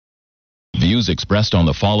Views expressed on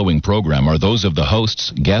the following program are those of the hosts,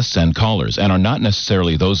 guests, and callers and are not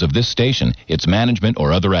necessarily those of this station, its management,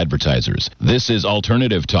 or other advertisers. This is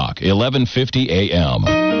Alternative Talk, 1150 AM.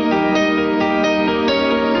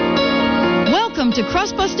 Welcome to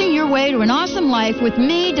Crust-Busting Your Way to an Awesome Life with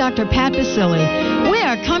me, Dr. Pat Basili. We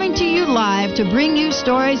are coming to you live to bring you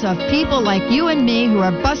stories of people like you and me who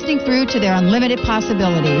are busting through to their unlimited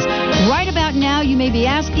possibilities. Right about now, you may be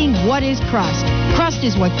asking, what is crust? Crust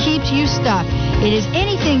is what keeps you stuck. It is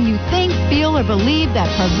anything you think, feel, or believe that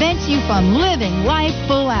prevents you from living life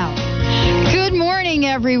full out. Good morning,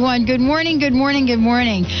 everyone. Good morning, good morning, good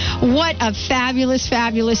morning. What a fabulous,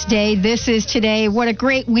 fabulous day this is today. What a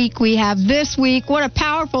great week we have this week. What a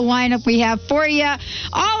powerful lineup we have for you.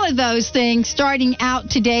 All of those things starting out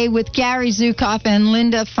today with Gary Zukav and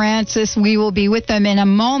Linda Francis. We will be with them in a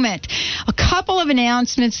moment. A couple of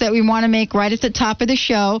announcements that we want to make right at the top of the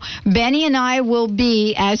show. Benny and I will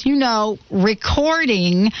be, as you know,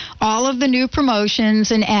 recording all of the new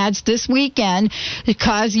promotions and ads this weekend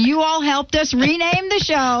because you all helped us rename the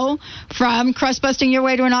show from Crust Busting Your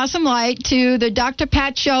Way to an Awesome Life to the Dr.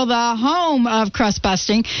 Pat Show, the home of crust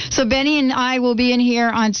busting. So Benny and I will be in here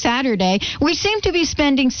on Saturday. We seem to be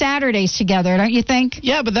spending Saturdays together, don't you think?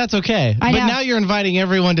 Yeah, but that's okay. I know. But now you're inviting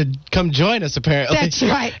everyone to come join us, apparently. That's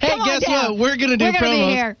right. Hey, guess what? We're going to do promos.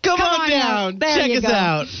 Be here. Come on down. Check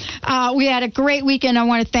us out. We had a great weekend. I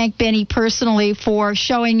want to thank Benny personally for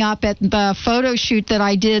showing up at the photo shoot that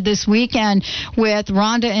I did this weekend with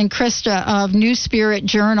Rhonda and Krista of New Spirit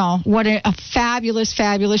Journal. What a fabulous,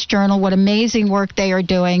 fabulous journal. What amazing work they are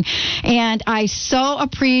doing. And I so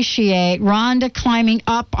appreciate Rhonda climbing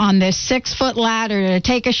up on this 6-foot ladder to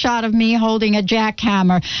take a shot of me holding a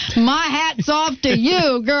jackhammer. My hat's off to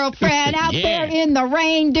you, girlfriend, out there in the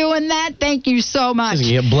rain doing that. Thank you so much.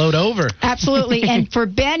 You get blowed over. Absolutely. And for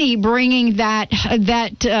Benny bringing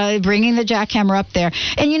bringing the jackhammer up there.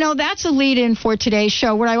 And, you know, that's a lead-in for today's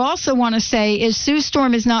show. What I also want to say is Sue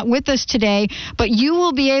Storm is not with us today, but you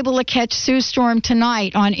will be able to catch Sue Storm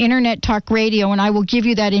tonight on Internet Talk Radio, and I will give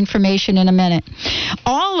you that information in a minute.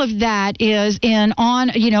 All of that is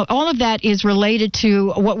all of that is related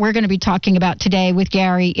to what we're going to be talking about today with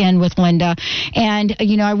Gary and with Linda. And,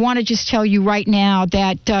 you know, I want to just tell you right now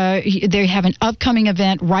that they have an upcoming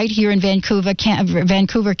event right here in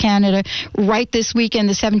Vancouver, Canada, right this weekend,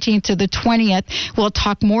 the 17th to the 20th. We'll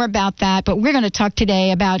talk more about that, but we're going to talk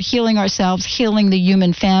today about healing ourselves, healing the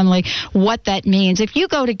human family, what that means. If you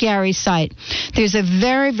go to Gary's site, there's a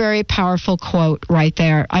very, very powerful quote right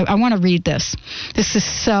there. I want to read this. This is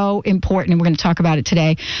so important, and we're going to talk about it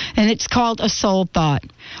today. And it's called A Soul Thought.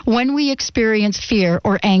 When we experience fear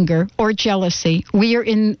or anger or jealousy, we are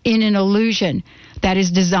in an illusion that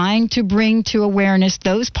is designed to bring to awareness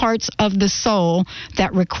those parts of the soul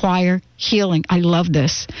that require healing. I love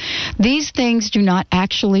this. These things do not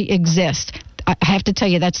actually exist. I have to tell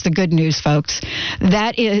you, that's the good news, folks.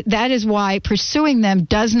 That is why pursuing them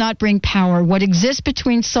does not bring power. What exists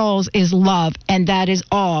between souls is love, and that is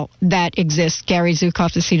all that exists. Gary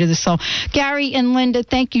Zukav, the Seat of the Soul. Gary and Linda,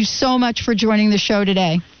 thank you so much for joining the show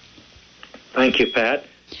today. Thank you, Pat.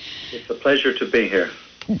 It's a pleasure to be here.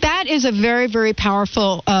 That is a very, very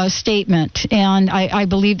powerful statement, and I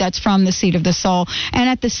believe that's from the Seat of the Soul. And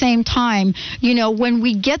at the same time, you know, when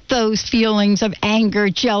we get those feelings of anger,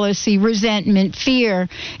 jealousy, resentment, fear,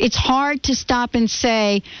 it's hard to stop and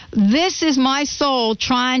say, this is my soul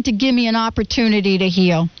trying to give me an opportunity to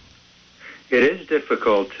heal. It is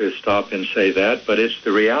difficult to stop and say that, but it's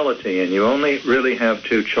the reality, and you only really have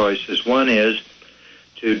two choices. One is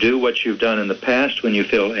to do what you've done in the past when you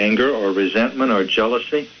feel anger or resentment or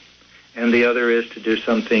jealousy, and the other is to do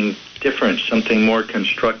something different, something more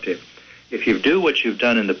constructive. If you do what you've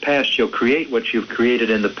done in the past, you'll create what you've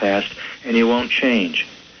created in the past, and you won't change.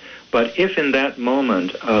 But if in that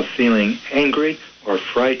moment of feeling angry or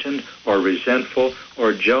frightened or resentful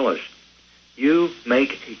or jealous, you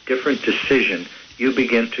make a different decision, you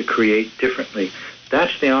begin to create differently.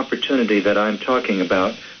 That's the opportunity that I'm talking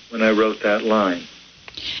about when I wrote that line.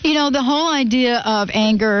 You know, the whole idea of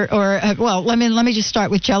anger, let me just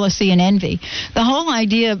start with jealousy and envy. The whole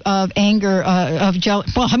idea of anger, anger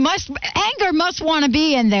must want to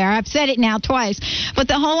be in there. I've said it now twice. But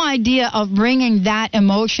the whole idea of bringing that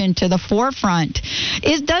emotion to the forefront,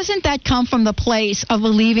 doesn't that come from the place of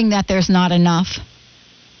believing that there's not enough?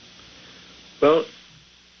 Well,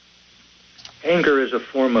 anger is a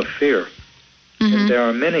form of fear. Mm-hmm. And there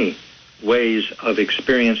are many ways of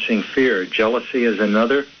experiencing fear. Jealousy is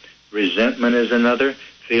another, resentment is another,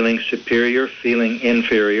 feeling superior, feeling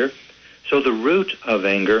inferior. So the root of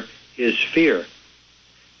anger is fear.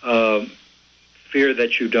 Fear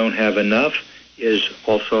that you don't have enough. is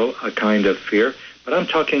also a kind of fear, but I'm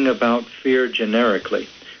talking about fear generically,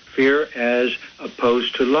 fear as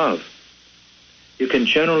opposed to love. You can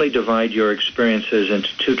generally divide your experiences into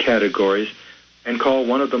two categories and call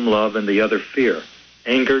one of them love and the other fear.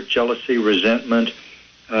 Anger, jealousy, resentment,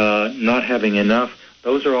 not having enough,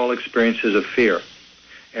 those are all experiences of fear.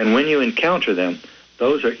 And when you encounter them,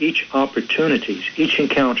 those are each opportunities. Each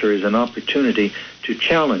encounter is an opportunity to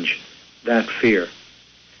challenge that fear,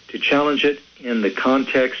 to challenge it in the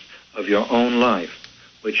context of your own life,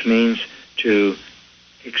 which means to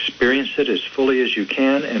experience it as fully as you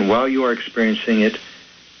can, and while you are experiencing it,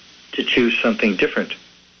 to choose something different.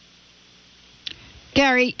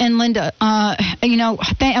 Gary and Linda, I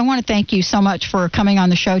want to thank you so much for coming on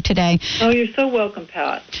the show today. Oh, you're so welcome,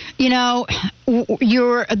 Pat.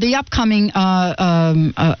 The upcoming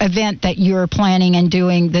event that you're planning and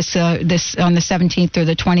doing this on the 17th through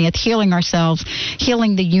the 20th, Healing Ourselves,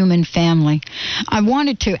 Healing the Human Family. I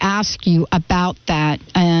wanted to ask you about that,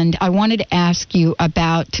 and I wanted to ask you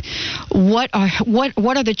about what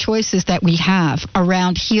are the choices that we have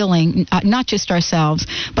around healing, not just ourselves,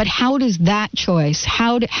 but how does that choice,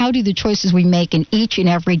 how do the choices we make in each and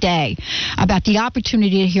every day about the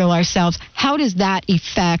opportunity to heal ourselves, how does that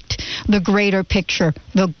affect the greater picture,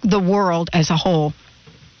 the world as a whole?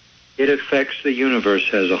 It affects the universe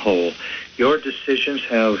as a whole. Your decisions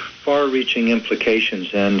have far-reaching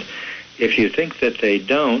implications, and if you think that they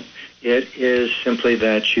don't, it is simply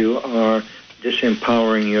that you are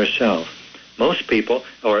disempowering yourself. Most people,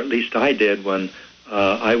 or at least I did when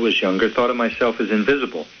I was younger, thought of myself as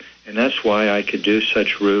invisible, and that's why I could do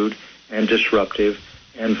such rude and disruptive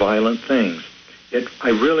and violent things. I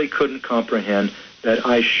really couldn't comprehend that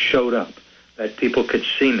I showed up, that people could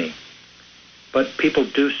see me. But people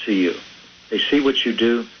do see you. They see what you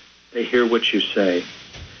do. They hear what you say.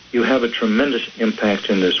 You have a tremendous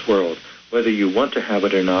impact in this world, whether you want to have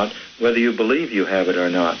it or not, whether you believe you have it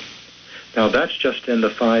or not. Now, that's just in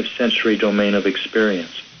the 5 sensory domain of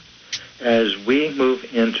experience. As we move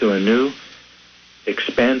into a new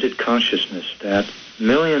expanded consciousness that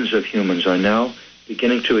millions of humans are now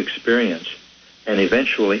beginning to experience, and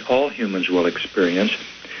eventually all humans will experience,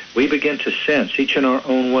 we begin to sense, each in our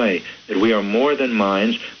own way, that we are more than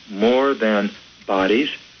minds, more than bodies,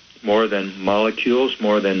 more than molecules,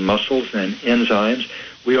 more than muscles and enzymes.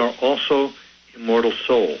 We are also immortal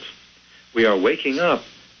souls. We are waking up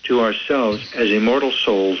to ourselves as immortal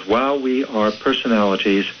souls while we are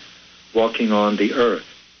personalities walking on the earth.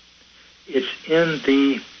 It's in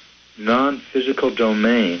the non-physical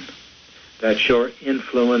domain that your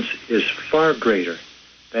influence is far greater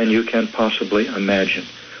than you can possibly imagine.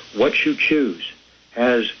 What you choose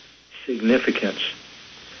has significance.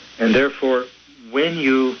 And therefore, when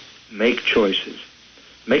you make choices,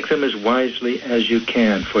 make them as wisely as you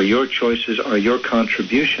can, for your choices are your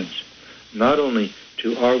contributions, not only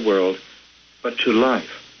to our world, but to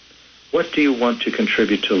life. What do you want to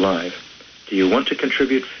contribute to life? Do you want to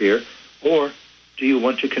contribute fear, or do you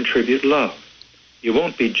want to contribute love? You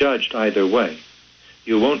won't be judged either way.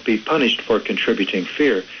 You won't be punished for contributing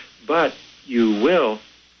fear, but you will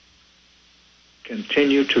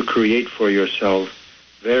continue to create for yourself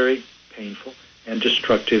very painful and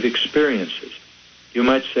destructive experiences. You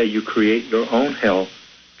might say you create your own hell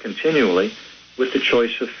continually with the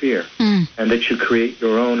choice of fear, and that you create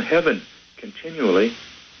your own heaven continually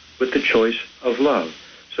with the choice of love.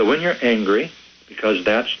 So when you're angry, because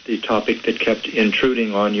that's the topic that kept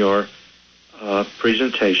intruding on your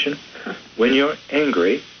presentation, when you're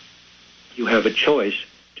angry, you have a choice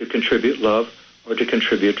to contribute love or to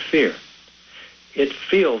contribute fear. It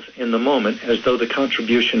feels in the moment as though the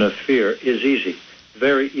contribution of fear is easy,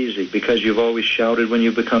 very easy, because you've always shouted when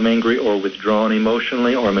you become angry or withdrawn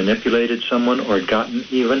emotionally or manipulated someone or gotten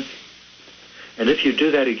even. And if you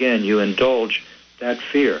do that again, you indulge that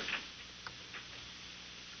fear.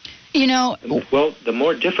 Well, the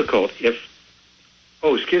more difficult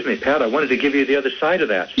excuse me, Pat, I wanted to give you the other side of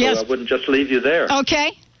that, so yes. I wouldn't just leave you there.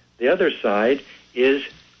 Okay. The other side is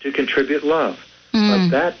to contribute love. But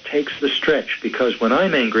that takes the stretch, because when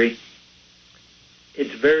I'm angry,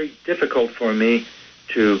 it's very difficult for me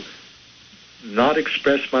to not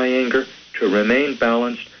express my anger, to remain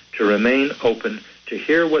balanced, to remain open, to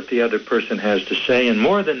hear what the other person has to say, and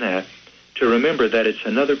more than that, to remember that it's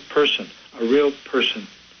another person, a real person,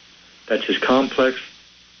 that's as complex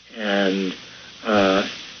and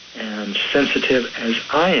sensitive as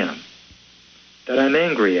I am, that I'm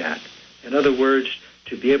angry at. In other words,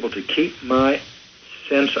 to be able to keep my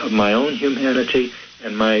sense of my own humanity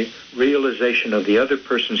and my realization of the other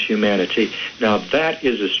person's humanity. Now, that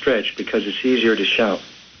is a stretch, because it's easier to shout.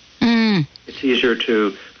 It's easier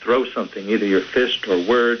to throw something, either your fist or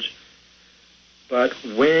words. But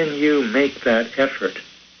when you make that effort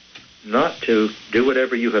not to do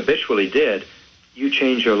whatever you habitually did, you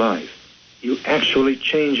change your life. You actually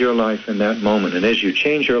change your life in that moment. And as you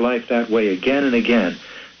change your life that way again and again,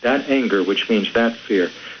 that anger, which means that fear,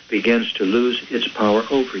 begins to lose its power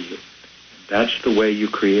over you. That's the way you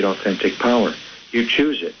create authentic power. You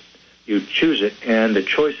choose it. You choose it, and the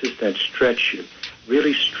choices that stretch you,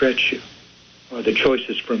 really stretch you, are the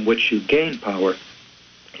choices from which you gain power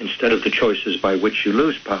instead of the choices by which you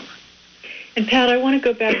lose power. And Pat, I want to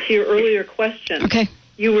go back to your earlier question. Okay.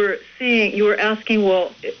 You were asking,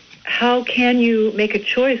 well, how can you make a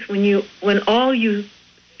choice when all you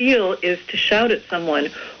feel is to shout at someone,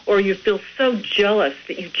 or you feel so jealous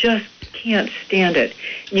that you just can't stand it,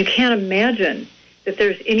 and you can't imagine that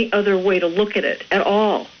there's any other way to look at it at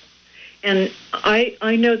all. And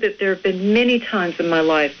I know that there have been many times in my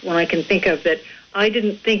life when I can think of that I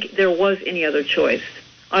didn't think there was any other choice.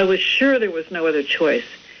 I was sure there was no other choice.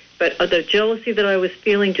 But the jealousy that I was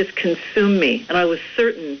feeling just consumed me, and I was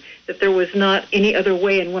certain that there was not any other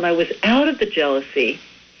way. And when I was out of the jealousy,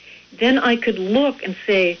 then I could look at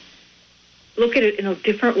it in a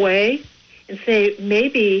different way and say,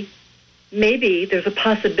 maybe there's a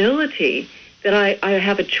possibility that I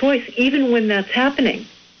have a choice even when that's happening.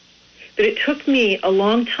 But it took me a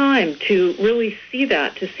long time to really see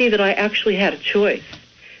that I actually had a choice,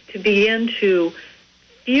 to begin to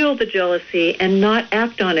feel the jealousy and not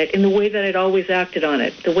act on it in the way that I'd always acted on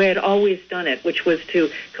it, the way I'd always done it, which was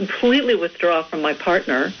to completely withdraw from my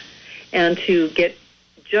partner and to get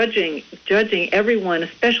judging everyone,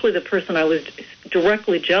 especially the person I was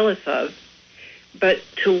directly jealous of. But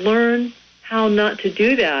to learn how not to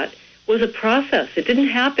do that was a process. It didn't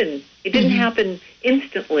happen. It didn't happen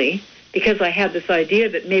instantly, because I had this idea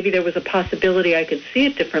that maybe there was a possibility I could see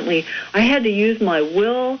it differently. I had to use my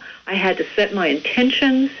will. I had to set my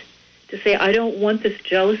intentions to say, I don't want this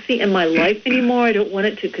jealousy in my life anymore. I don't want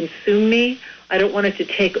it to consume me. I don't want it to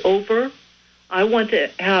take over. I want to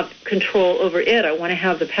have control over it. I want to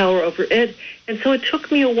have the power over it. And so it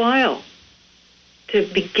took me a while to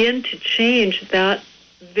begin to change that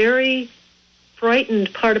very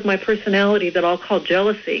frightened part of my personality that I'll call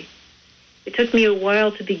jealousy. It took me a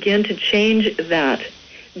while to begin to change that.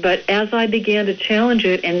 But as I began to challenge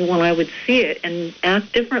it, and when I would see it and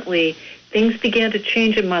act differently, things began to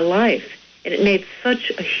change in my life. And it made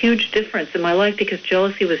such a huge difference in my life because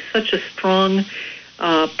jealousy was such a strong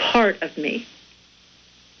part of me.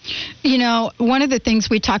 You know, one of the things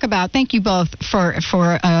we talk about, thank you both for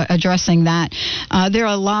addressing that. There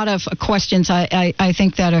are a lot of questions I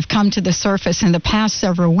think that have come to the surface in the past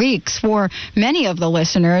several weeks for many of the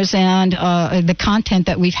listeners and the content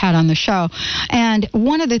that we've had on the show. And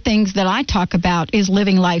one of the things that I talk about is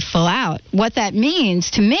living life full out. What that means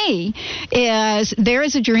to me is there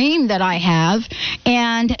is a dream that I have,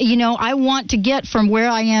 and, you know, I want to get from where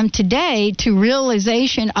I am today to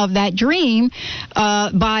realization of that dream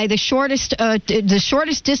by the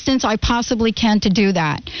shortest distance I possibly can to do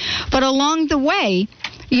that. But along the way,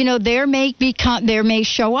 you know, there may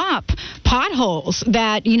show up potholes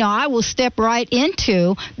that, you know, I will step right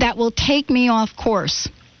into that will take me off course.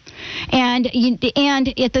 And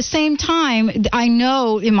at the same time, I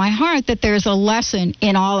know in my heart that there's a lesson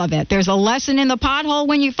in all of it. There's a lesson in the pothole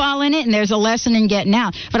when you fall in it, and there's a lesson in getting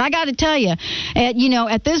out. But I got to tell you,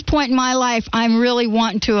 at this point in my life, I'm really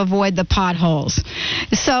wanting to avoid the potholes.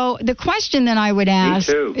 So the question that I would ask...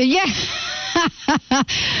 Me too. Yeah.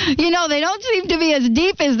 You know, they don't seem to be as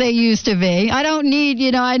deep as they used to be. I don't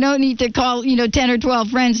need to call, 10 or 12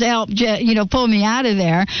 friends to help, pull me out of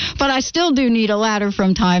there. But I still do need a ladder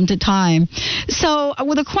from time to time. So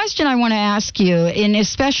the question I want to ask you, and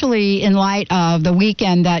especially in light of the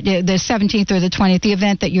weekend, that the 17th or the 20th, the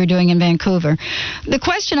event that you're doing in Vancouver, the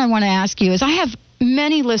question I want to ask you is, I have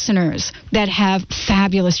many listeners that have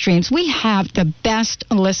fabulous dreams. We have the best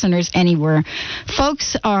listeners anywhere.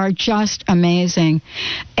 Folks are just amazing.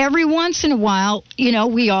 Every once in a while,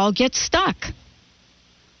 we all get stuck.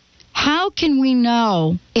 How can we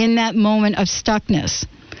know in that moment of stuckness,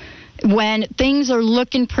 when things are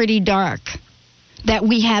looking pretty dark, that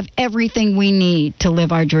we have everything we need to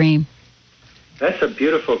live our dream? That's a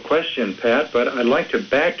beautiful question, Pat, but I'd like to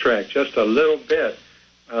backtrack just a little bit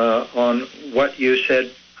on what you said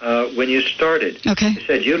when you started. Okay. You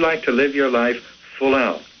said you'd like to live your life full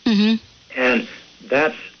out. Mm-hmm. And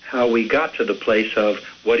that's how we got to the place of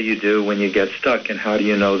what do you do when you get stuck and how do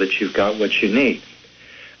you know that you've got what you need.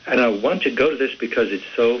 And I want to go to this because it's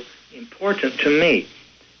so important to me.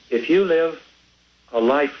 If you live a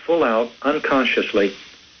life full out unconsciously,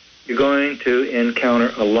 you're going to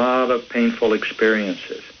encounter a lot of painful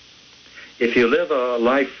experiences. If you live a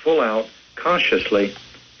life full out consciously,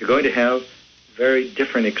 you're going to have very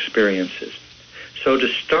different experiences. So to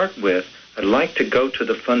start with, I'd like to go to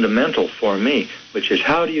the fundamental for me, which is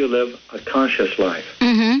how do you live a conscious life?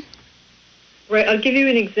 Mm-hmm. Right. I'll give you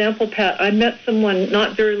an example, Pat. I met someone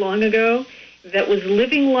not very long ago that was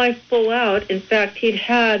living life full out. In fact, he'd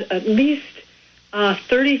had at least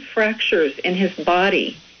 30 fractures in his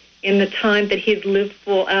body in the time that he'd lived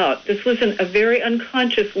full out. This was a very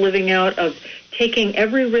unconscious living out of taking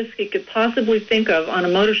every risk he could possibly think of on a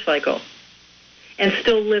motorcycle and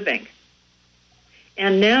still living.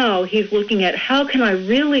 And now he's looking at how can I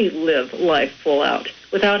really live life full out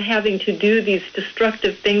without having to do these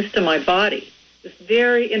destructive things to my body. It's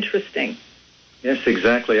very interesting. Yes,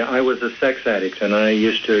 exactly. I was a sex addict, and I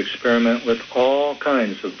used to experiment with all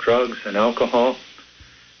kinds of drugs and alcohol.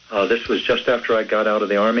 This was just after I got out of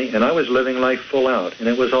the Army, and I was living life full out, and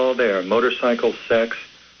it was all there. Motorcycle, sex,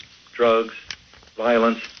 drugs,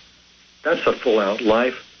 violence. That's a full out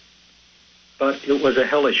life, but it was a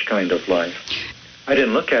hellish kind of life. I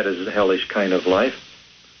didn't look at it as a hellish kind of life.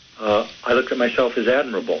 I looked at myself as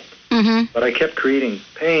admirable. Mm-hmm. But I kept creating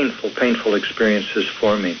painful experiences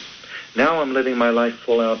for me. Now I'm living my life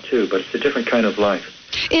full out too, but it's a different kind of life.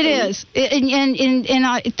 It is, and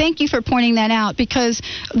I thank you for pointing that out, because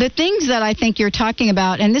the things that I think you're talking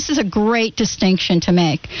about, and this is a great distinction to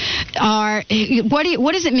make, are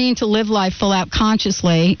what does it mean to live life full out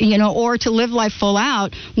consciously, or to live life full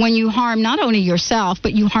out when you harm not only yourself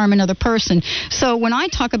but you harm another person. So when I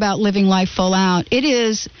talk about living life full out, it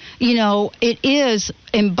is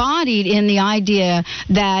embodied in the idea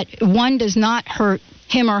that one does not hurt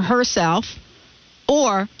him or herself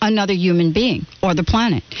or another human being or the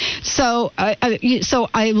planet. So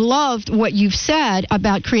I loved what you've said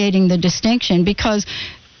about creating the distinction, because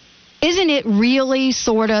isn't it really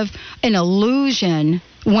sort of an illusion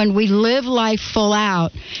when we live life full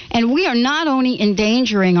out, and we are not only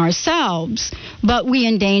endangering ourselves, but we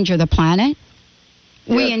endanger the planet,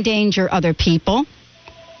 we endanger other people.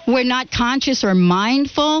 We're not conscious or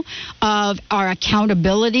mindful of our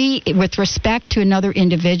accountability with respect to another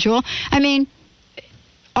individual. I mean,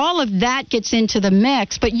 all of that gets into the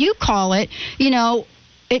mix, but you call it,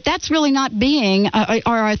 that's really not being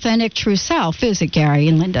our authentic true self, is it, Gary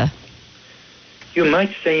and Linda? You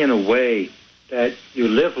might say in a way that you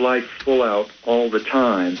live life full out all the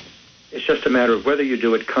time. It's just a matter of whether you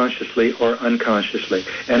do it consciously or unconsciously.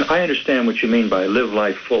 And I understand what you mean by live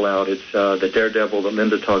life full out. It's the daredevil that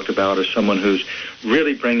Linda talked about, or someone who's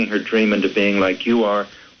really bringing her dream into being, like you are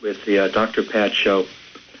with the Dr. Pat show.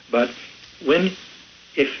 But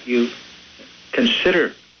if you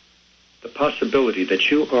consider the possibility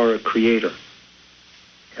that you are a creator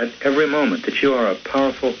at every moment, that you are a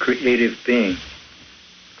powerful creative being,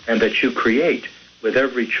 and that you create with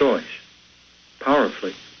every choice,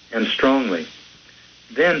 powerfully and strongly,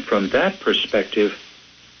 then from that perspective,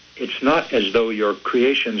 it's not as though your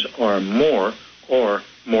creations are more or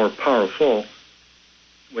more powerful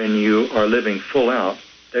when you are living full out.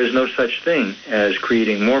 There's no such thing as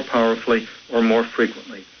creating more powerfully or more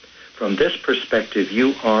frequently. From this perspective,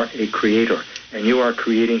 you are a creator, and you are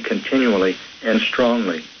creating continually and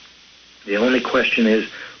strongly. The only question is,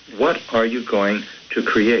 what are you going to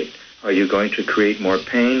create? Are you going to create more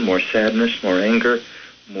pain, more sadness, more anger,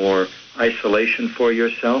 more isolation for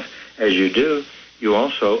yourself? As you do, you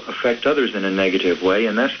also affect others in a negative way,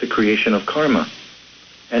 and that's the creation of karma.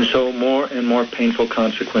 And so more and more painful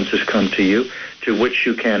consequences come to you, to which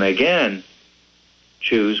you can again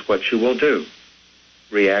choose what you will do.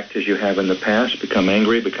 React as you have in the past, become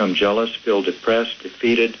angry, become jealous, feel depressed,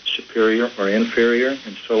 defeated, superior or inferior,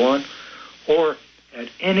 and so on. Or at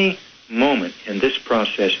any moment in this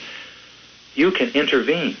process, you can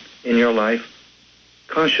intervene in your life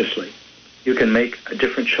consciously. You can make a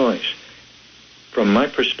different choice. From my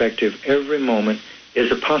perspective, every moment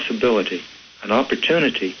is a possibility, an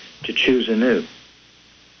opportunity to choose anew.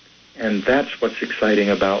 And that's what's exciting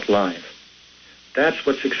about life. That's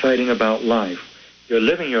what's exciting about life. You're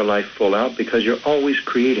living your life full out because you're always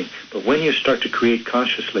creating. But when you start to create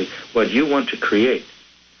consciously what you want to create,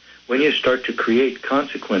 when you start to create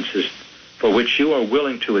consequences for which you are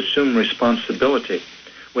willing to assume responsibility,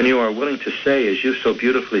 when you are willing to say, as you so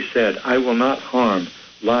beautifully said, I will not harm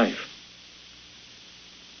life,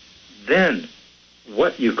 then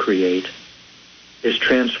what you create is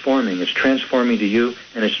transforming. It's transforming to you,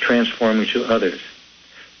 and it's transforming to others.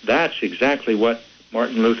 That's exactly what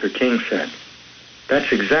Martin Luther King said.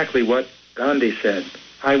 That's exactly what Gandhi said.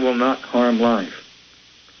 I will not harm life.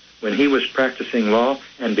 When he was practicing law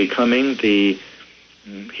and becoming the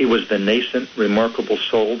he was the nascent, remarkable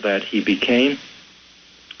soul that he became,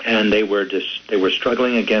 and they were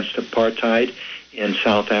struggling against apartheid in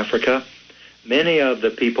South Africa. Many of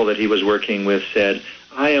the people that he was working with said,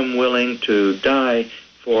 I am willing to die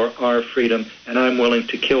for our freedom, and I'm willing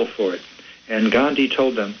to kill for it. And Gandhi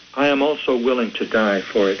told them, I am also willing to die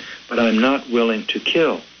for it, but I'm not willing to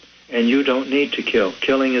kill. And you don't need to kill.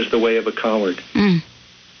 Killing is the way of a coward. And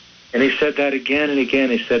he said that again and again.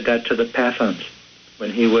 He said that to the Pathans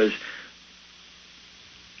when he was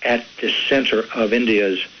at the center of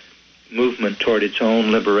India's movement toward its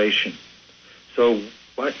own liberation. So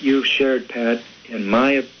what you've shared, Pat, in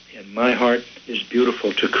my heart is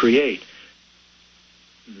beautiful, to create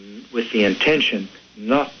with the intention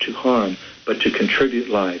not to harm, but to contribute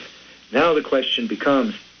life. Now the question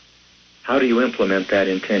becomes, how do you implement that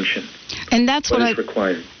intention? And that's what is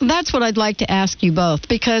required. That's what I'd like to ask you both,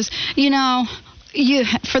 because,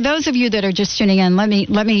 for those of you that are just tuning in, let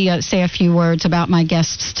me say a few words about my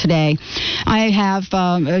guests today. I have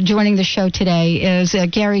joining the show today is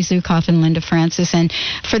Gary Zukav and Linda Francis. And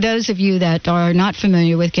for those of you that are not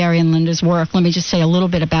familiar with Gary and Linda's work, let me just say a little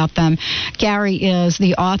bit about them. Gary is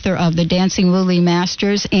the author of The Dancing Woolly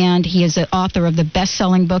Masters, and he is the author of the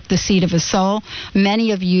best-selling book, The Seed of a Soul.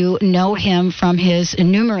 Many of you know him from his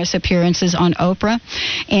numerous appearances on Oprah.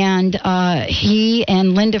 And he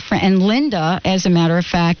and Linda, as a matter of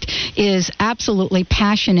fact, is absolutely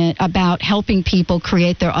passionate about helping people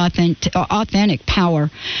create their authentic power.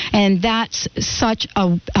 And that's such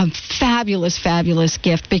a fabulous, fabulous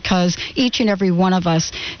gift, because each and every one of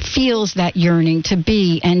us feels that yearning to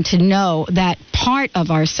be and to know that part of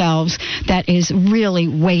ourselves that is really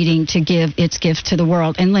waiting to give its gift to the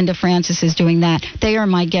world. And Linda Francis is doing that. They are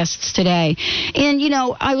my guests today. And,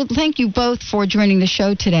 I would thank you both for joining the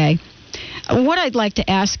show today. What I'd like to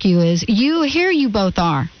ask you is, here you both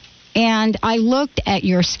are, and I looked at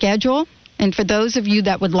your schedule, and for those of you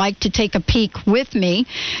that would like to take a peek with me,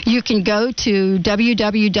 you can go to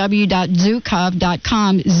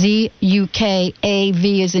www.zukav.com,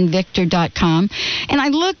 ZUKAV as in Victor.com, and I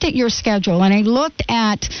looked at your schedule, and I looked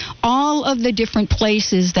at all of the different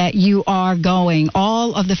places that you are going,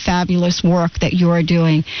 all of the fabulous work that you are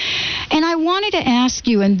doing. And I wanted to ask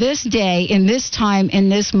you, in this day, in this time, in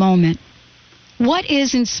this moment, what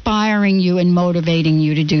is inspiring you and motivating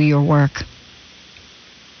you to do your work?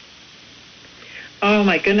 Oh,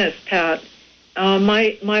 my goodness, Pat.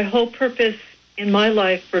 My whole purpose in my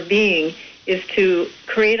life for being is to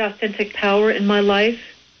create authentic power in my life.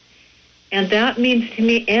 And that means to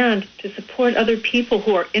me, and to support other people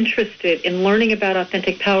who are interested in learning about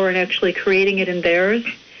authentic power and actually creating it in theirs.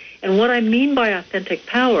 And what I mean by authentic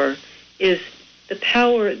power is the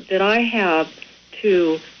power that I have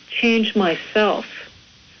to change myself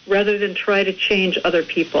rather than try to change other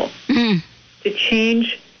people. To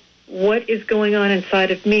change what is going on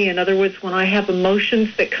inside of me. In other words, when I have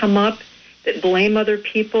emotions that come up that blame other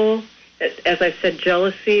people, as I said,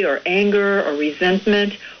 jealousy or anger or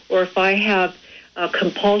resentment, or if I have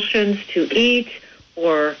compulsions to eat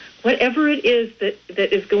or whatever it is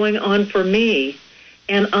that is going on for me,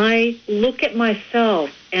 and I look at myself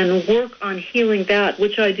and work on healing that,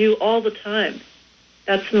 which I do all the time.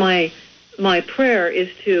 That's my prayer, is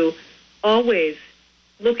to always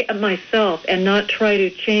look at myself and not try to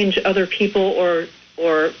change other people or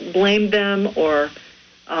blame them or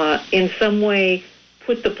in some way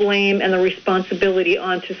put the blame and the responsibility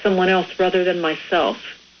onto someone else rather than myself.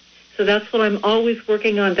 So that's what I'm always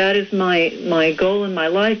working on. That is my goal in my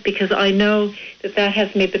life, because I know that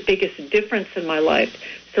has made the biggest difference in my life.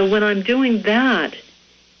 So when I'm doing that,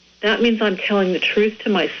 that means I'm telling the truth to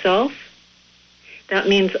myself. That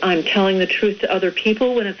means I'm telling the truth to other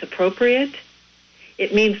people when it's appropriate.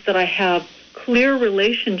 It means that I have clear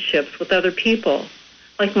relationships with other people,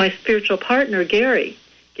 like my spiritual partner, Gary.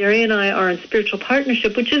 Gary and I are in spiritual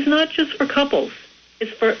partnership, which is not just for couples.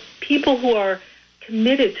 It's for people who are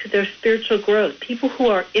committed to their spiritual growth, people who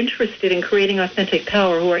are interested in creating authentic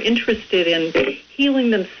power, who are interested in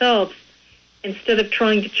healing themselves instead of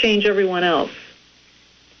trying to change everyone else,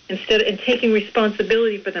 and taking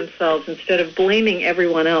responsibility for themselves instead of blaming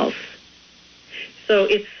everyone else. So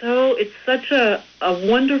it's such a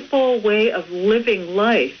wonderful way of living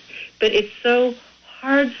life, but it's so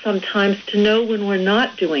hard sometimes to know when we're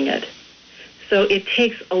not doing it. So it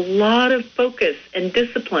takes a lot of focus and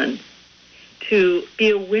discipline to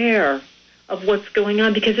be aware of what's going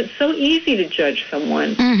on, because it's so easy to judge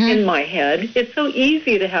someone in my head. It's so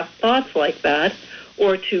easy to have thoughts like that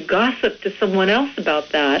or to gossip to someone else about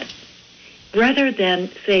that, rather than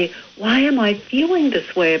say, why am I feeling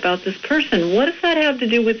this way about this person? What does that have to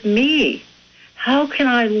do with me? how can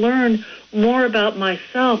I learn more about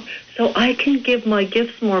myself so I can give my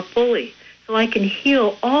gifts more fully, so I can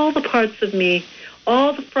heal all the parts of me,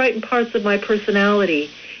 all the frightened parts of my personality,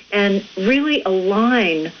 and really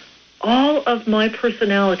align all of my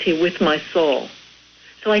personality with my soul,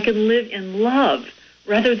 so I can live in love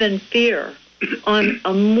rather than fear on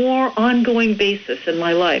a more ongoing basis in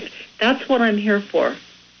my life. That's what I'm here for.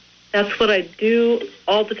 That's what I do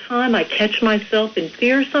all the time. I catch myself in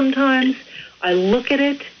fear sometimes. I look at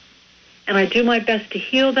it, and I do my best to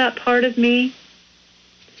heal that part of me.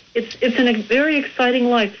 It's a very exciting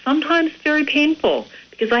life, sometimes very painful,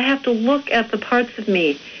 because I have to look at the parts of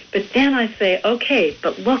me. But then I say, okay,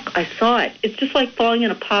 but look, I saw it. It's just like falling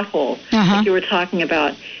in a pothole, like you were talking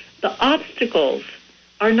about. The obstacles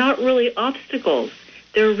are not really obstacles.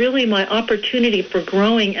 They're really my opportunity for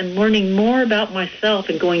growing and learning more about myself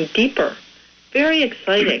and going deeper. Very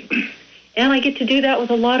exciting. And I get to do that with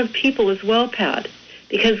a lot of people as well, Pat,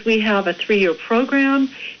 because we have a 3-year program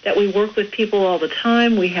that we work with people all the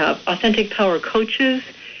time. We have Authentic Power coaches.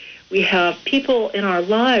 We have people in our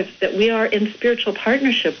lives that we are in spiritual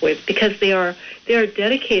partnership with because they are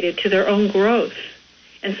dedicated to their own growth.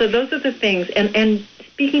 And so those are the things. And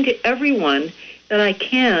speaking to everyone that I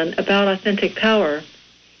can about Authentic Power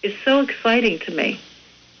is so exciting to me.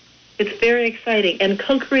 It's very exciting. And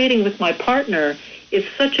co-creating with my partner is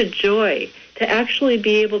such a joy to actually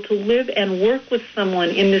be able to live and work with someone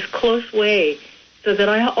in this close way so that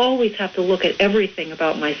I always have to look at everything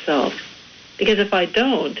about myself. Because if I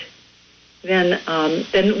don't, then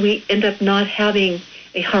we end up not having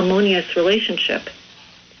a harmonious relationship.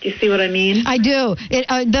 Do you see what I mean? I do.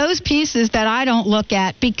 Those pieces that I don't look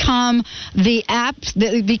at become the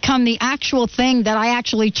actual thing that I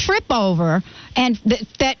actually trip over, and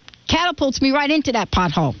that catapults me right into that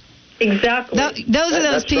pothole. Exactly. Those are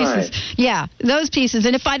those pieces. Right. Yeah, those pieces.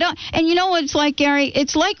 And if I don't, and you know what it's like, Gary?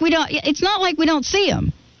 It's like we don't. It's not like we don't see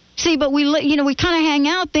them. See, but we kind of hang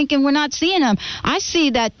out thinking we're not seeing them. I see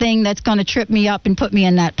that thing that's going to trip me up and put me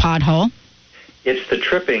in that pothole. It's the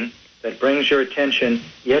tripping that brings your attention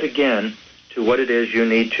yet again to what it is you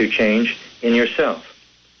need to change in yourself.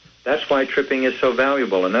 That's why tripping is so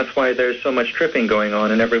valuable, and that's why there's so much tripping going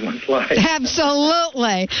on in everyone's life.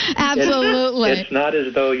 Absolutely. It's not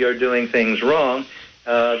as though you're doing things wrong.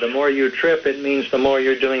 The more you trip, it means the more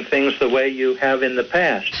you're doing things the way you have in the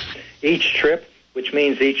past. Each trip, which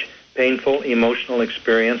means each painful emotional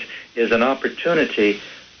experience, is an opportunity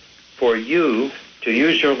for you to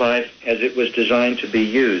use your life as it was designed to be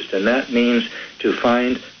used. And that means to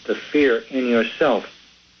find the fear in yourself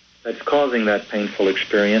that's causing that painful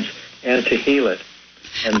experience and to heal it.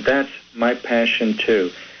 And that's my passion,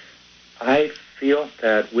 too. I feel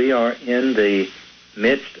that we are in the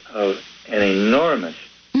midst of an enormous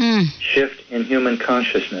shift in human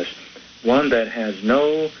consciousness, one that has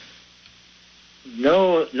nothing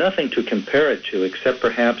to compare it to except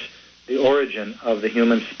perhaps the origin of the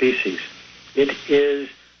human species. It is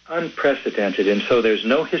unprecedented, and so there's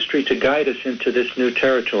no history to guide us into this new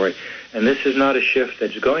territory. And this is not a shift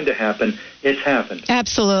that's going to happen. It's happened.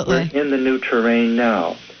 Absolutely. We're in the new terrain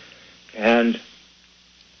now. And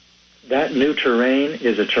that new terrain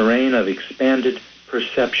is a terrain of expanded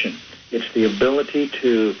perception. It's the ability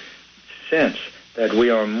to sense that we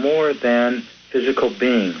are more than physical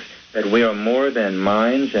beings, that we are more than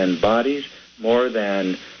minds and bodies, more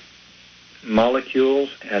than molecules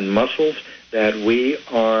and muscles, that we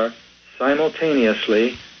are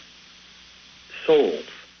simultaneously souls,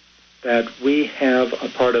 that we have a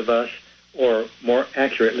part of us, or more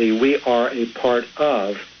accurately, we are a part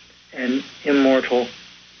of an immortal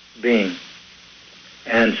being.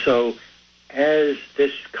 And so as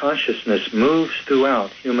this consciousness moves throughout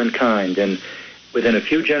humankind, and within a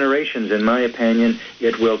few generations, in my opinion,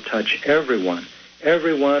 it will touch everyone.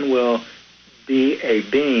 Everyone will be a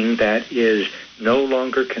being that is no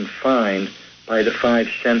longer confined by the 5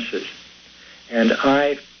 senses. And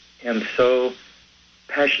I am so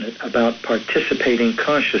passionate about participating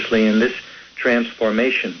consciously in this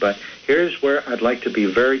transformation. But here's where I'd like to be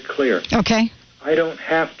very clear. Okay. I don't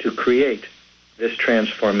have to create this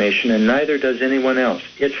transformation, and neither does anyone else.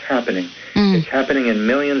 It's happening. It's happening in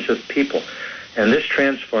millions of people. And this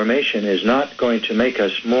transformation is not going to make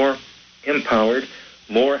us more empowered,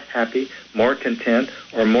 more happy, more content,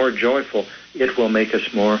 or more joyful. It will make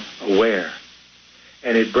us more aware.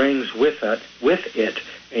 And it brings with it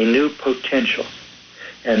a new potential.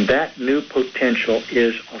 And that new potential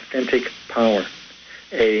is authentic power,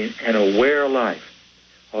 an aware life.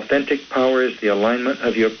 Authentic power is the alignment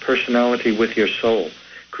of your personality with your soul.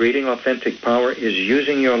 Creating authentic power is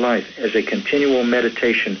using your life as a continual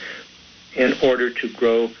meditation in order to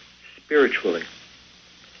grow spiritually.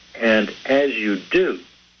 And as you do,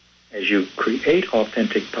 as you create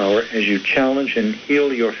authentic power, as you challenge and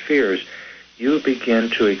heal your fears, you begin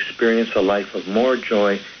to experience a life of more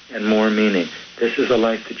joy and more meaning. This is a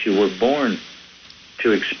life that you were born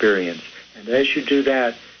to experience. And as you do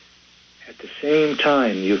that, at the same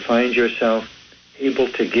time, you find yourself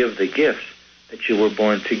able to give the gifts that you were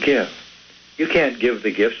born to give. You can't give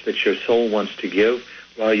the gifts that your soul wants to give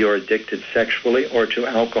while you're addicted sexually or to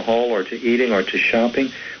alcohol or to eating or to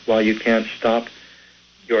shopping, while you can't stop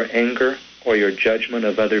your anger or your judgment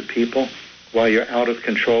of other people, while you're out of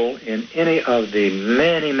control in any of the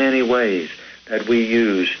many, many ways that we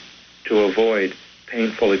use to avoid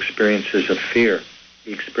painful experiences of fear,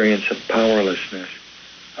 the experience of powerlessness,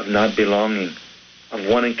 of not belonging, of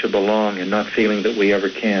wanting to belong and not feeling that we ever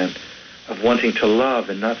can, of wanting to love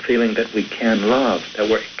and not feeling that we can love, that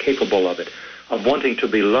we're capable of it, of wanting to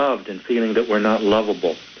be loved and feeling that we're not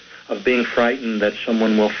lovable, of being frightened that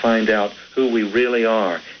someone will find out who we really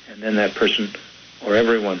are, and then that person or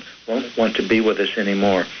everyone won't want to be with us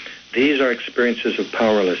anymore. These are experiences of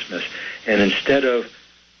powerlessness. And instead of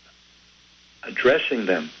addressing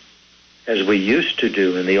them as we used to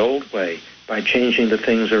do in the old way, by changing the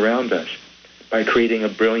things around us, by creating a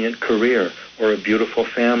brilliant career or a beautiful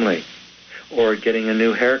family, or getting a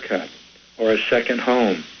new haircut, or a second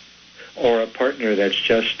home, or a partner that's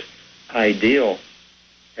just ideal,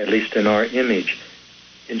 at least in our image,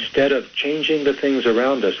 instead of changing the things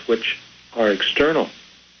around us which are external,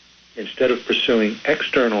 instead of pursuing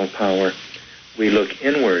external power, we look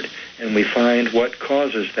inward and we find what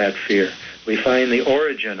causes that fear. We find the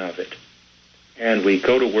origin of it, and we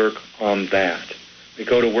go to work on that. We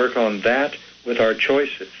go to work on that with our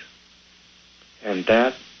choices. And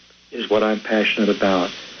that is what I'm passionate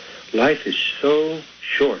about. Life is so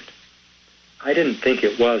short. I didn't think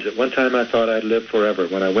it was. At one time I thought I'd live forever.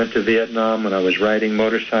 When I went to Vietnam, when I was riding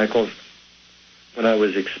motorcycles, when I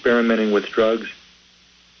was experimenting with drugs,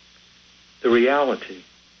 the reality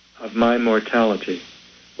of my mortality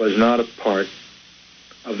was not a part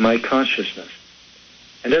of my consciousness.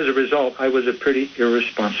 And as a result, I was a pretty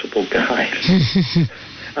irresponsible guy.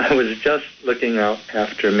 I was just looking out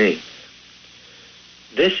after me.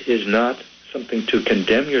 This is not something to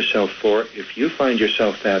condemn yourself for if you find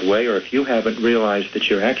yourself that way, or if you haven't realized that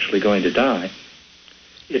you're actually going to die.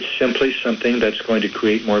 It's simply something that's going to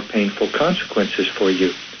create more painful consequences for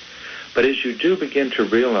you. But as you do begin to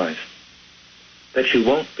realize that you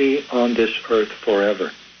won't be on this earth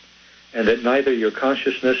forever, and that neither your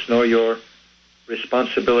consciousness nor your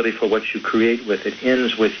responsibility for what you create with it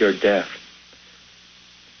ends with your death,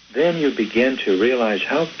 then you begin to realize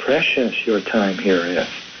how precious your time here is,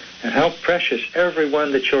 and how precious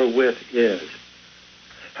everyone that you're with is.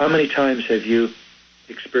 How many times have you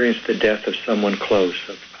experienced the death of someone close,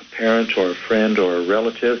 a parent or a friend or a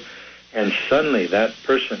relative, and suddenly that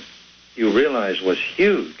person you realize was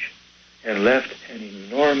huge and left an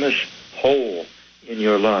enormous hole in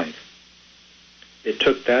your life? It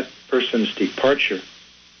took that person's departure,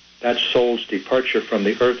 that soul's departure from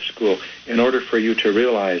the earth school, in order for you to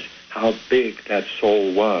realize how big that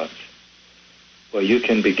soul was. Well, you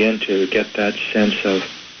can begin to get that sense of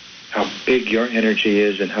how big your energy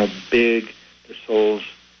is and how big the souls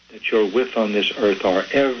that you're with on this earth are.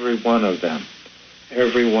 Every one of them.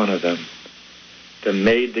 Every one of them. The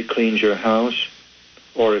maid that cleans your house,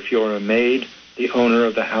 or if you're a maid, the owner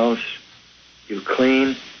of the house you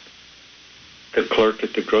clean, the clerk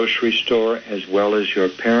at the grocery store, as well as your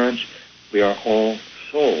parents. We are all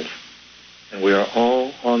souls. And we are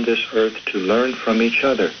all on this earth to learn from each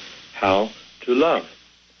other how to love.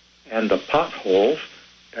 And the potholes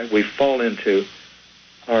that we fall into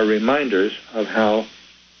are reminders of how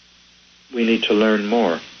we need to learn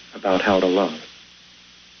more about how to love.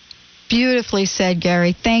 Beautifully said,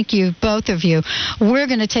 Gary. Thank you, both of you. We're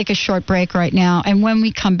going to take a short break right now, and when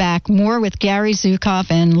we come back, more with Gary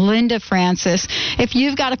Zukav and Linda Francis. If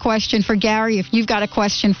you've got a question for Gary, if you've got a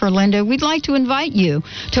question for Linda, we'd like to invite you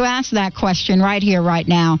to ask that question right here, right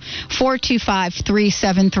now.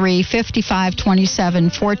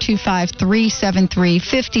 425-373-5527,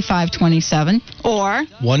 425-373-5527, or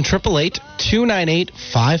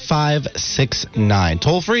 1-888-298-5569.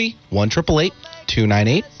 Toll free,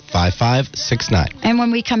 1-888-298-5569. And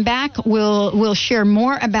when we come back, we'll share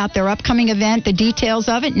more about their upcoming event, the details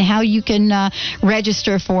of it, and how you can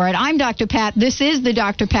register for it. I'm Dr. Pat. This is the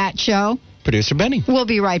Dr. Pat Show. Producer Benny. We'll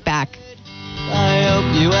be right back. I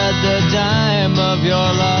hope you had the time of your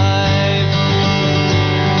life.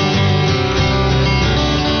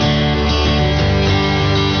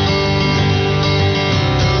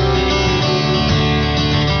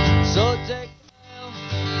 So take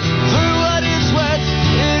the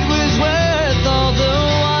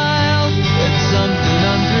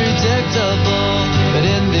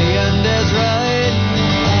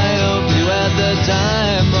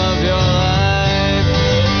time of your life.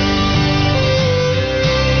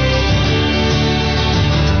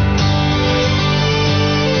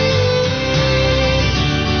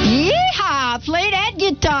 Yeehaw! Play that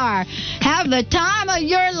guitar. Have the time of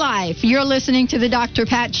your life. You're listening to the Dr.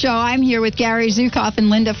 Pat Show. I'm here with Gary Zukav and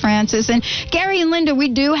Linda Francis. And Gary and Linda, we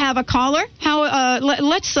do have a caller.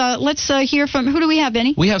 Let's hear from, who do we have,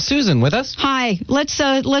 Benny? We have Susan with us. Hi. Let's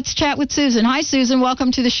chat with Susan. Hi, Susan.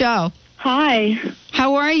 Welcome to the show. Hi.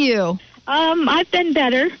 How are you? I've been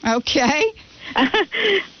better. Okay.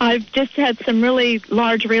 I've just had some really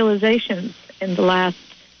large realizations in the last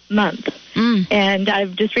month. And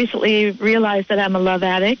I've just recently realized that I'm a love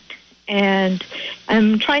addict, and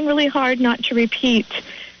I'm trying really hard not to repeat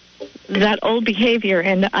that old behavior,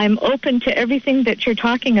 and I'm open to everything that you're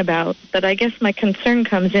talking about, but I guess my concern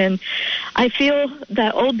comes in. I feel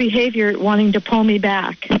that old behavior wanting to pull me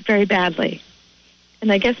back very badly.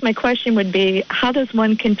 And I guess my question would be, how does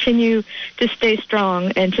one continue to stay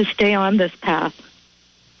strong and to stay on this path?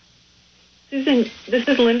 Susan, this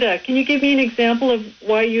is Linda. Can you give me an example of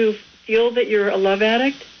why you feel that you're a love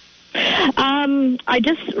addict? I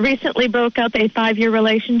just recently broke up a 5-year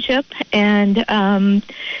relationship, and I'm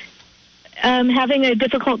having a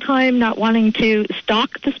difficult time not wanting to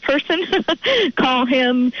stalk this person, call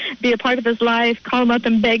him, be a part of his life, call him up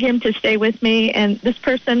and beg him to stay with me. And this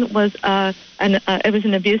person was it was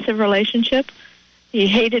an abusive relationship. He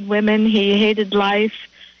hated women. He hated life.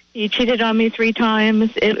 He cheated on me 3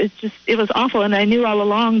 times. It was awful, and I knew all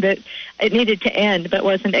along that it needed to end, but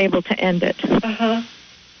wasn't able to end it. Uh-huh.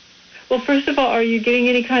 Well, first of all, are you getting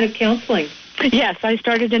any kind of counseling? Yes, I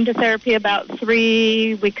started into therapy about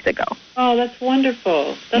 3 weeks ago. Oh, that's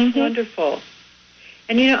wonderful. That's wonderful.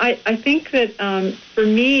 And, you know, I think that for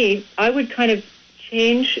me, I would kind of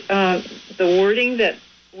change the wording that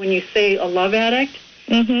when you say a love addict,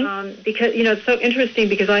 because, you know, it's so interesting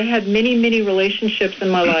because I had many, many relationships in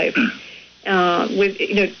my life with,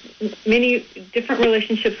 you know, many different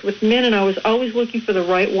relationships with men, and I was always looking for the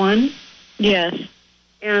right one. Yes.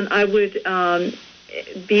 And I would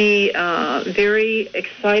be very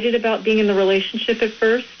excited about being in the relationship at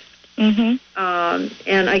first. And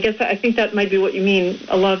I think that might be what you mean,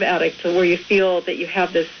 a love addict, where you feel that you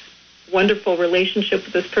have this wonderful relationship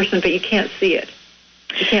with this person, but you can't see it.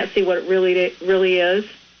 You can't see what it really is.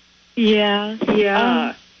 Yeah.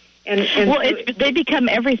 Yeah. Well, they become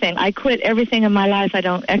everything. I quit everything in my life. I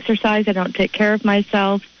don't exercise. I don't take care of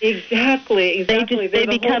myself. Exactly. They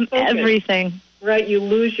become everything. Right. You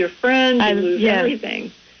lose your friends. You lose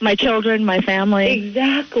everything. My children, my family.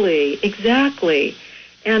 Exactly.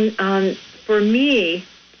 And for me,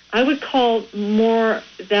 I would call more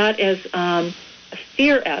that as a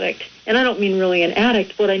fear addict. And I don't mean really an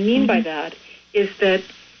addict. What I mean by that is that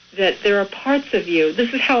there are parts of you,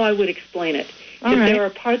 this is how I would explain it, there are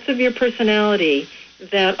parts of your personality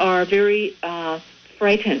that are very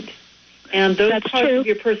frightened. And those parts of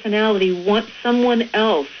your personality want someone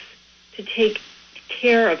else to take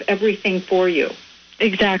care of everything for you.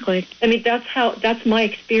 Exactly. I mean, that's my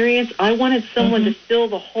experience. I wanted someone to fill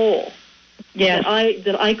the hole that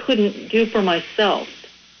I couldn't do for myself.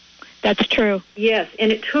 That's true. Yes, and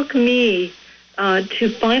it took me to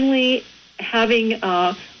finally having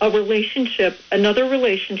another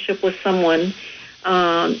relationship with someone,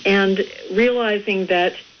 and realizing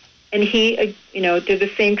that, and he, did the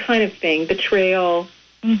same kind of thing, betrayal,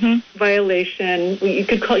 violation. You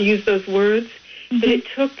could use those words, but it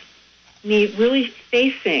took me really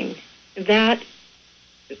facing that,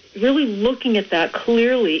 really looking at that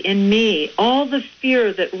clearly in me, all the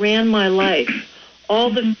fear that ran my life, all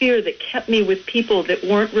the fear that kept me with people that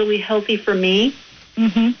weren't really healthy for me.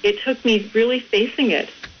 It took me really facing it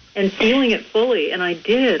and feeling it fully, and I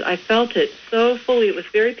did. I felt it so fully. It was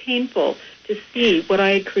very painful to see what I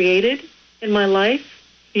had created in my life.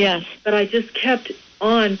 Yes. But I just kept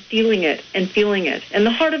on feeling it and feeling it. And The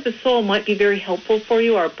Heart of the Soul might be very helpful for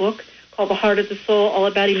you, our book called The Heart of the Soul, all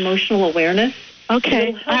about emotional awareness.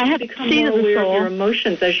 Okay. I have become more aware of your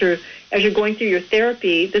emotions as you're going through your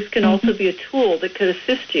therapy. This can also be a tool that could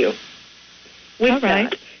assist you with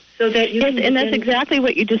that. So that you and that's exactly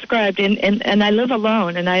what you described. And I live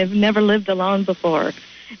alone, and I have never lived alone before.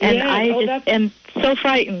 And I am so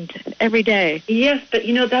frightened every day. Yes, but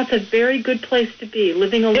that's a very good place to be,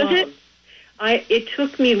 living alone. Is it? It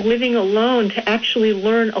took me living alone to actually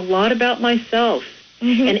learn a lot about myself.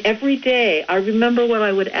 And every day, I remember what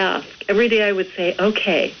I would ask. Every day I would say,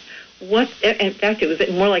 okay, in fact, it was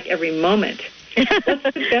more like every moment. What's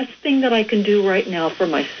the best thing that I can do right now for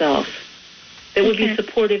myself that would be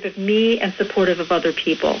supportive of me and supportive of other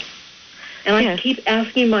people? And I keep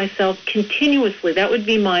asking myself continuously. That would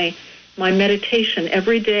be my my meditation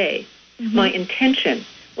every day, my intention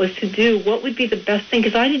was to do what would be the best thing,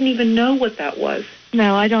 because I didn't even know what that was.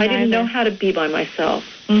 No, I don't. I didn't either. know how to be by myself.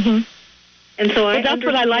 Mm-hmm. And so that's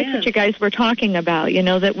what I like that you guys were talking about, you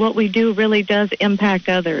know, that what we do really does impact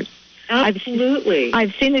others. Absolutely.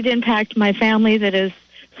 I've seen it impact my family that is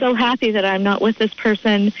so happy that I'm not with this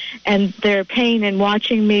person, and their pain in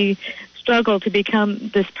watching me struggle to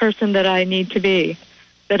become this person that I need to be,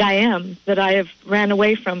 that I am, that I have ran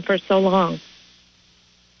away from for so long.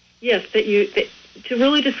 Yes, to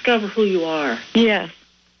really discover who you are. Yes.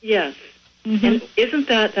 Yes. Mm-hmm. And isn't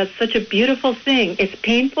that's such a beautiful thing? It's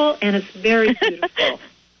painful and it's very beautiful.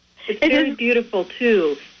 It's very beautiful,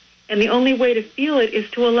 too. And the only way to feel it is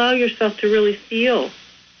to allow yourself to really feel.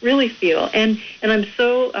 And I'm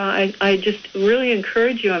so, I just really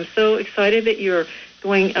encourage you. I'm so excited that you're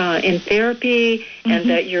going in therapy and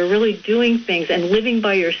that you're really doing things and living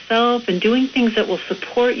by yourself and doing things that will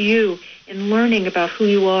support you in learning about who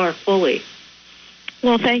you are fully.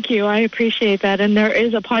 Well, thank you. I appreciate that. And there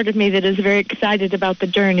is a part of me that is very excited about the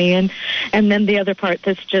journey. And then the other part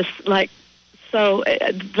that's just like, so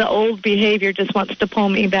the old behavior just wants to pull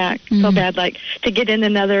me back so bad, like to get in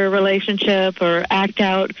another relationship or act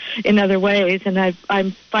out in other ways. And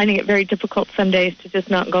I'm finding it very difficult some days to just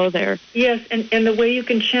not go there. Yes, and the way you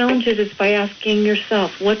can challenge it is by asking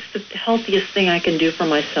yourself, what's the healthiest thing I can do for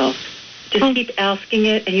myself? Just keep asking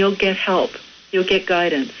it, and you'll get help. You'll get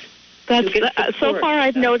guidance. So far,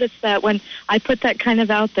 I've noticed that when I put that kind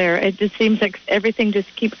of out there, it just seems like everything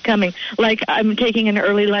just keeps coming. Like I'm taking an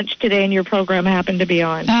early lunch today, and your program happened to be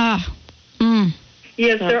on.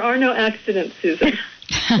 Yes, there are no accidents, Susan.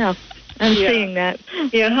 No, I'm seeing that.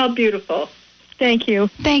 Yeah, how beautiful. Thank you.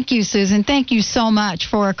 Thank you, Susan. Thank you so much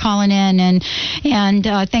for calling in, and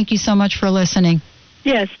thank you so much for listening.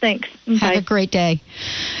 Yes, thanks. Have a great day.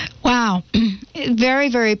 Wow. Very,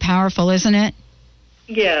 very powerful, isn't it?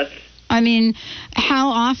 Yes. I mean, how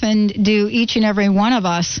often do each and every one of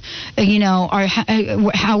us,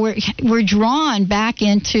 how we're drawn back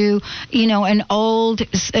into, an old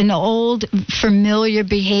familiar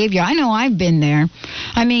behavior? I know I've been there.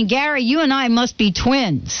 I mean, Gary, you and I must be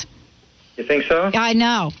twins. You think so? I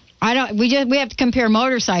know. I don't. We have to compare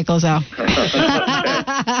motorcycles, though.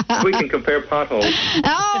 We can compare potholes.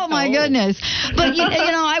 Oh my goodness! But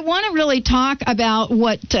I want to really talk about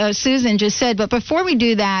what Susan just said. But before we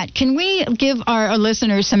do that, can we give our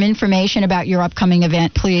listeners some information about your upcoming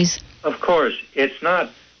event, please? Of course, it's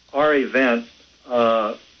not our event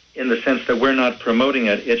in the sense that we're not promoting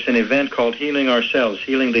it. It's an event called Healing Ourselves,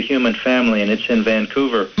 Healing the Human Family, and it's in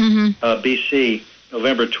Vancouver, BC,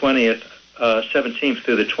 November 20th. 17th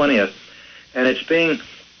through the 20th, and it's being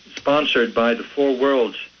sponsored by the Four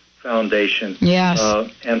Worlds Foundation. Yes.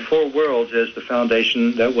 And Four Worlds is the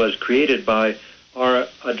foundation that was created by our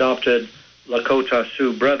adopted Lakota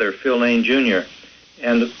Sioux brother, Phil Lane Jr.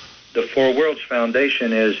 And the Four Worlds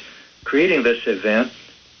Foundation is creating this event,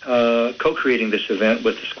 co-creating this event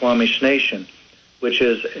with the Squamish Nation, which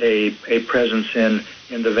is a presence in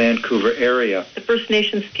the Vancouver area. The First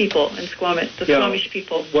Nations people in Squamish, Squamish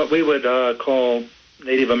people. What we would call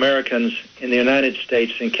Native Americans in the United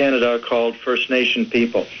States and Canada are called First Nation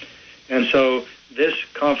people. And so this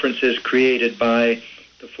conference is created by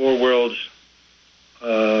the Four Worlds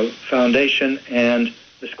Foundation and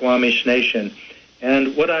the Squamish Nation.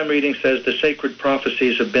 And what I'm reading says the sacred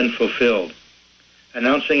prophecies have been fulfilled,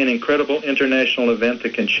 announcing an incredible international event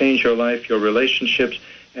that can change your life, your relationships,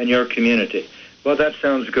 and your community. Well, that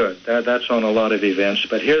sounds good. That's on a lot of events,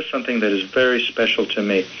 but here's something that is very special to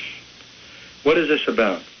me. What is this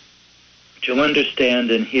about? To understand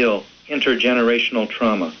and heal intergenerational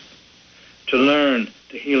trauma, to learn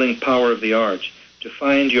the healing power of the arts, to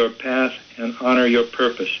find your path and honor your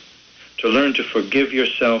purpose, to learn to forgive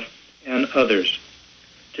yourself and others,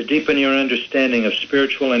 to deepen your understanding of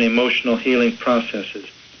spiritual and emotional healing processes,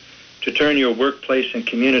 to turn your workplace and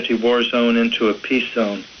community war zone into a peace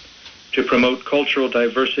zone, to promote cultural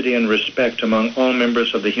diversity and respect among all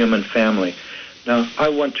members of the human family. Now, I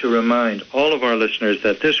want to remind all of our listeners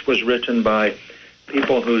that this was written by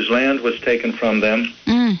people whose land was taken from them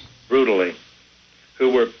brutally, who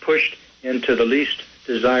were pushed into the least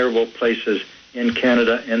desirable places in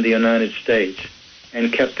Canada and the United States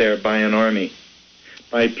and kept there by an army,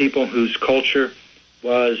 by people whose culture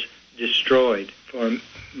was destroyed. For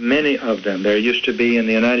many of them, there used to be in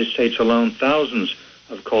the United States alone thousands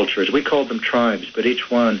of cultures. We called them tribes, but each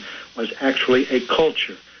one was actually a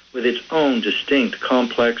culture with its own distinct,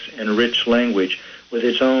 complex, and rich language, with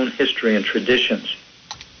its own history and traditions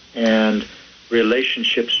and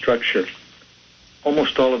relationship structure.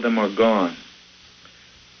 Almost all of them are gone.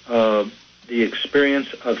 the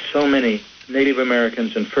experience of so many Native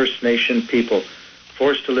Americans and First Nation people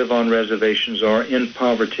forced to live on reservations or in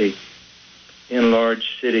poverty in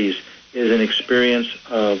large cities is an experience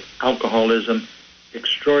of alcoholism,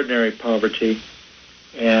 extraordinary poverty,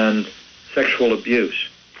 and sexual abuse.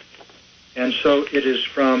 And so it is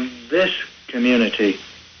from this community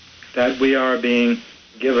that we are being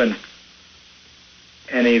given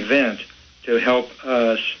an event to help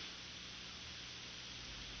us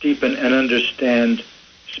deepen and understand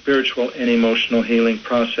spiritual and emotional healing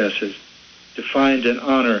processes, to find and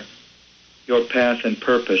honor your path and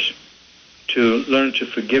purpose, to learn to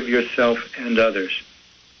forgive yourself and others.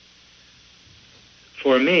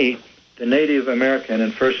 For me, the Native American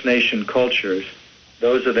and First Nation cultures,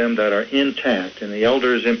 those of them that are intact, and the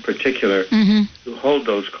elders in particular who hold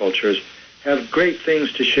those cultures, have great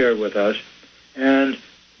things to share with us, and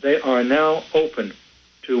they are now open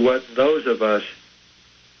to what those of us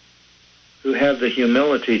who have the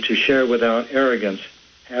humility to share without arrogance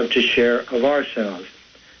have to share of ourselves.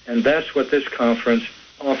 And that's what this conference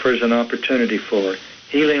offers an opportunity for,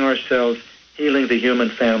 healing ourselves, healing the human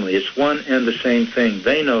family. It's one and the same thing.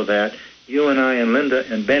 They know that. You and I and Linda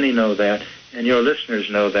and Benny know that, and your listeners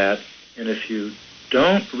know that. And if you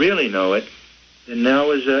don't really know it, then now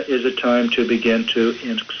is a time to begin to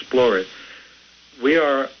explore it. We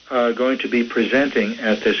are going to be presenting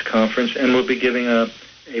at this conference, and we'll be giving a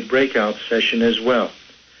breakout session as well.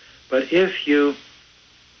 But if you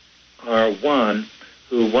are one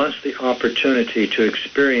who wants the opportunity to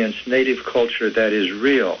experience Native culture that is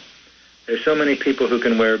real, there's so many people who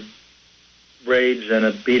can wear braids and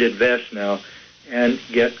a beaded vest now and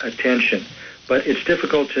get attention. But it's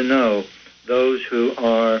difficult to know those who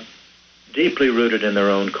are deeply rooted in their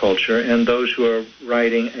own culture and those who are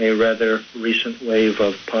riding a rather recent wave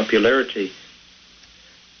of popularity.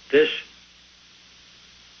 This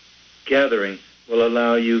gathering will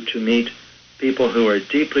allow you to meet people who are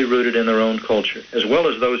deeply rooted in their own culture, as well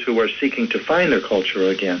as those who are seeking to find their culture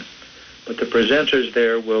again. But the presenters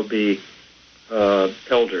there will be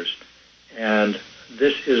elders, and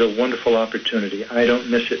this is a wonderful opportunity. I don't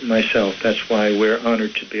miss it myself. That's why we're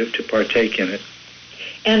honored to partake in it.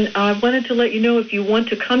 And I wanted to let you know, if you want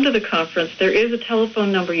to come to the conference, there is a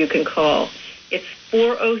telephone number you can call. It's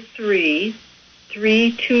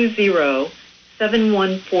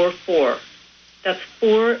 403-320-7144. That's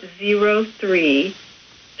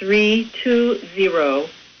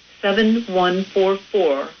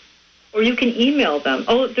 403-320-7144. Or you can email them.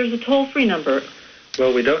 Oh, there's a toll-free number.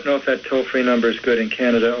 Well, we don't know if that toll-free number is good in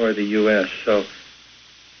Canada or the U.S., so...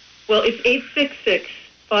 Well, it's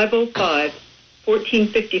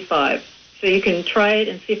 866-505-1455. So you can try it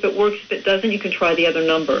and see if it works. If it doesn't, you can try the other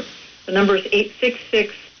number. The number is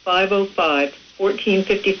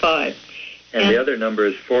 866-505-1455. And the other number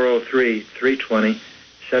is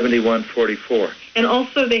 403-320-7144. And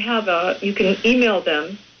also they have you can email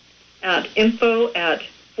them at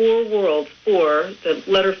info@4worlds, the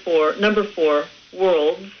letter 4, number 4,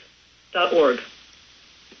 worlds.org.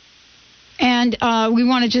 And we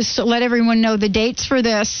want to just let everyone know the dates for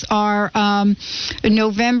this are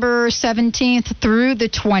November 17th through the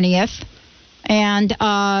 20th. And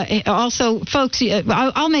also, folks,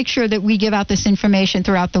 I'll make sure that we give out this information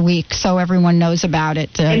throughout the week so everyone knows about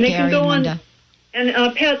it. And they Gary can go and Linda.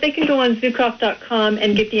 And Pat, they can go on Zukov.com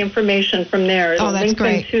and get the information from there. It'll that's link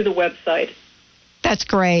great. them to the website. That's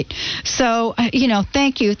great. So,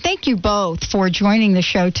 thank you. Thank you both for joining the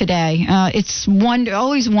show today. It's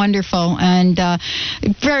always wonderful and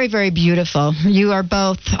very, very beautiful. You are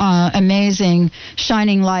both amazing,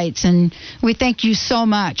 shining lights, and we thank you so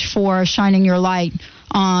much for shining your light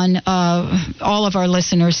on all of our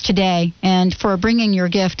listeners today and for bringing your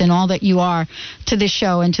gift and all that you are to this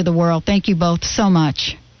show and to the world. Thank you both so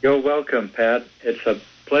much. You're welcome, Pat. It's a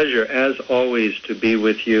pleasure, as always, to be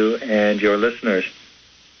with you and your listeners.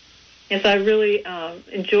 Yes, I really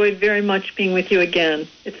enjoyed very much being with you again.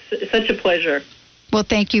 It's such a pleasure. Well,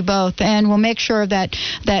 thank you both, and we'll make sure that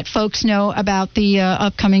folks know about the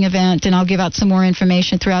upcoming event, and I'll give out some more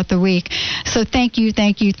information throughout the week. So thank you,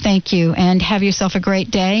 and have yourself a great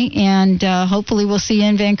day, and hopefully we'll see you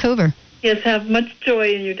in Vancouver. Yes, have much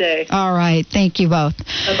joy in your day. All right, thank you both.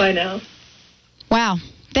 Bye-bye now. Wow.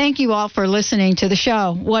 Thank you all for listening to the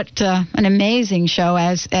show. What an amazing show,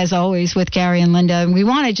 as always, with Gary and Linda. And we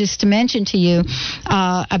wanted just to mention to you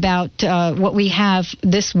about what we have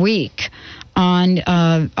this week on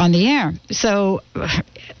the air. So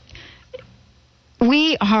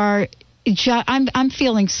we are I'm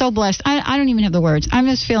feeling so blessed. I don't even have the words. I'm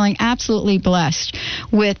just feeling absolutely blessed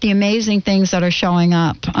with the amazing things that are showing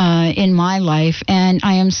up in my life, and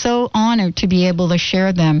I am so honored to be able to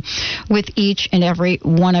share them with each and every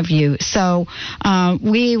one of you. So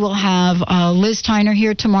we will have Liz Tyner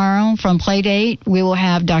here tomorrow from Playdate. We will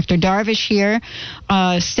have Dr. Darvish here.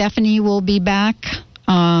 Stephanie will be back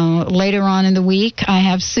later on in the week. I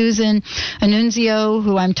have Susan Annunzio,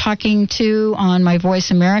 who I'm talking to on my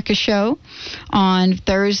Voice America show on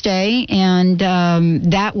Thursday, and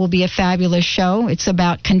that will be a fabulous show. It's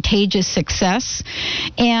about contagious success.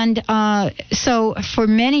 And so for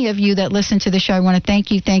many of you that listen to the show, I want to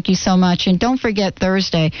thank you so much. And don't forget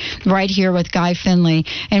Thursday, right here with Guy Finley,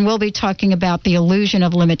 and we'll be talking about the illusion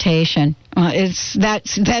of limitation.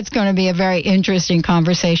 That's going to be a very interesting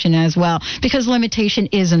conversation as well, because limitation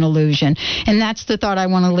is an illusion, and that's the thought I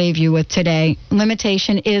want to leave you with today.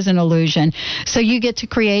 Limitation is an illusion. So you get to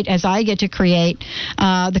create, as I get to create,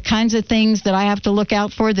 the kinds of things that I have to look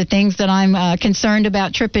out for, the things that I'm concerned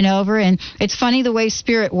about tripping over. And it's funny the way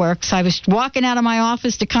spirit works. I was walking out of my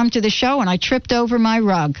office to come to the show, and I tripped over my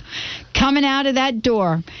rug coming out of that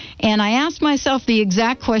door. And I asked myself the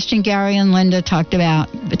exact question Gary and Linda talked about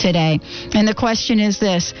today. And the question is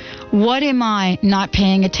this: what am I not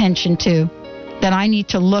paying attention to that I need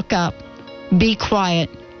to look up, be quiet,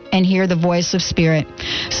 and hear the voice of spirit?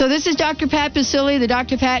 So this is Dr. Pat Baccili, the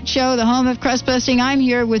Dr. Pat Show, the home of crust busting. I'm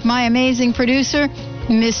here with my amazing producer,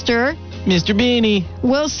 Mr. Beanie.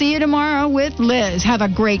 We'll see you tomorrow with Liz. Have a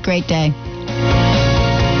great, great day.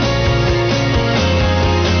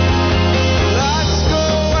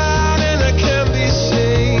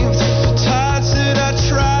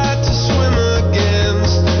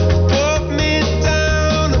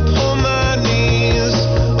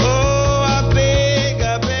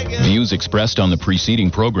 Expressed on the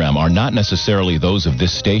preceding program are not necessarily those of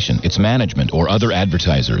this station, its management, or other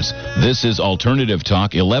advertisers. This is Alternative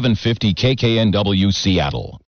Talk, 1150 KKNW, Seattle.